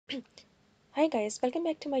Hi guys, welcome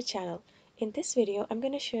back to my channel. In this video, I'm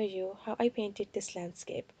going to show you how I painted this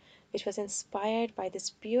landscape, which was inspired by this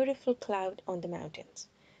beautiful cloud on the mountains.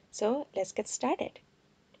 So let's get started.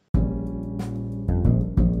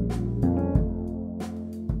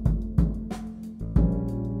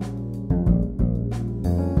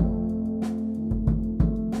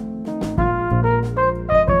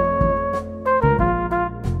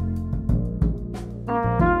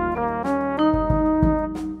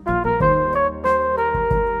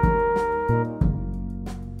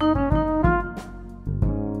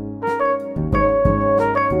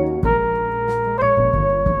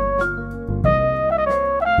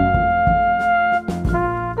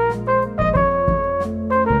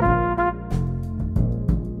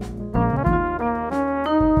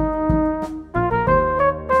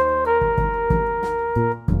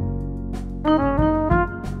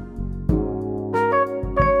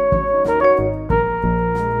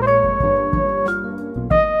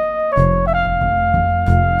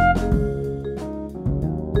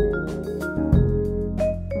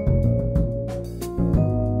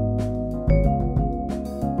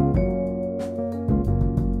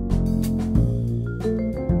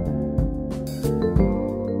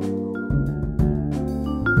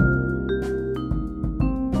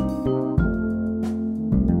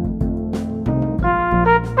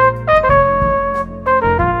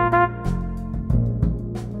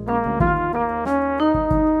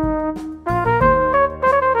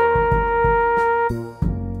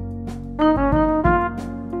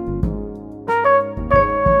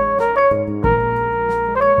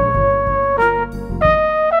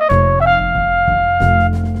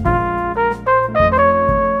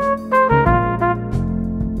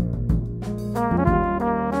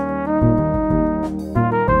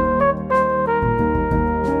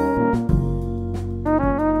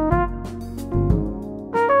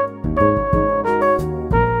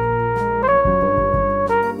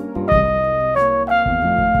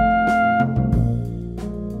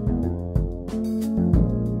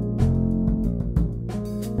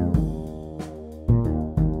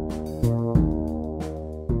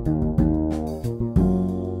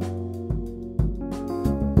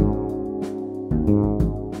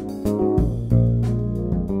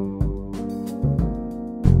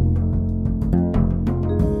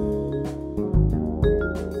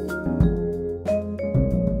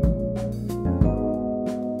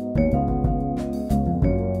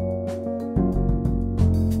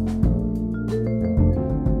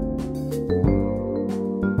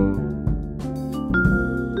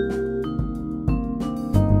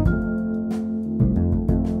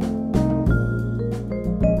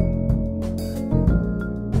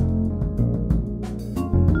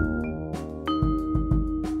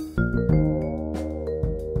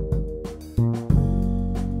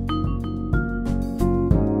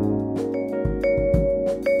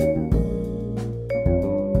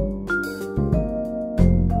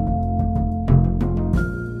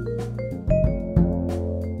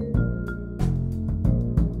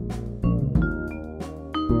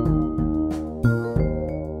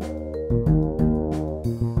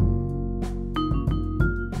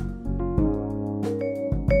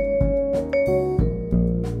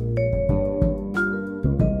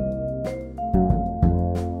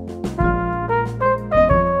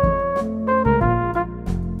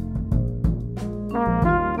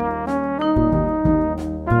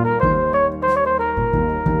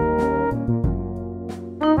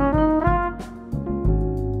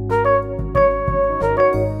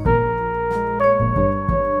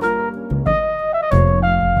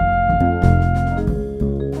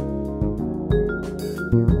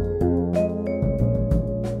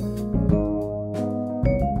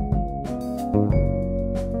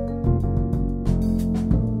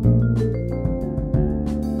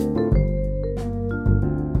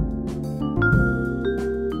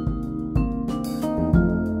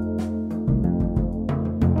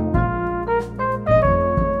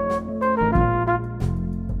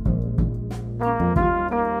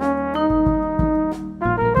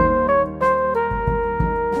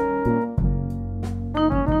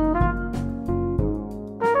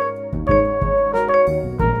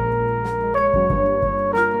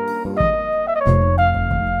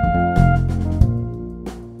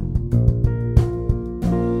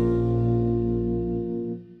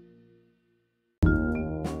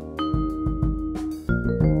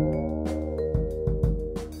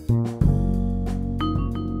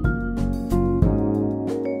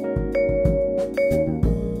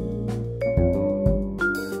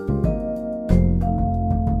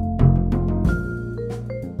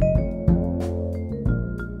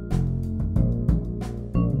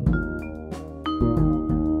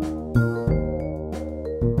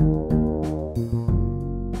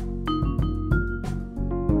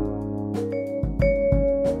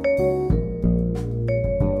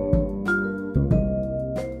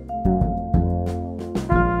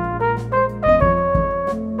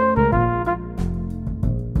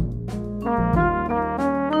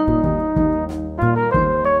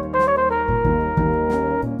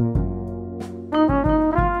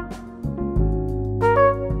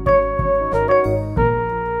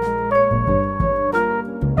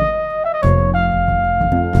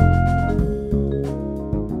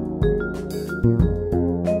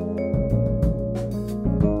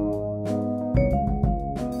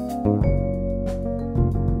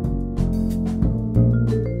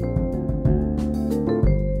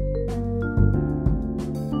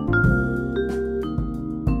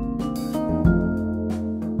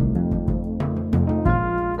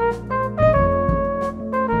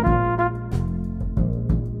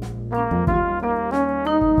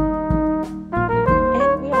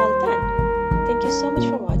 thank you so much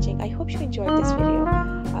for watching. I hope you enjoyed this video.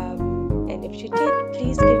 And if you did,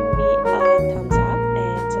 please give me a thumbs up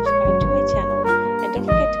and subscribe to my channel. And don't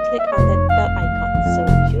forget to click on that bell icon so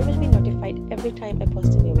you will be notified every time I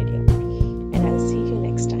post a new video.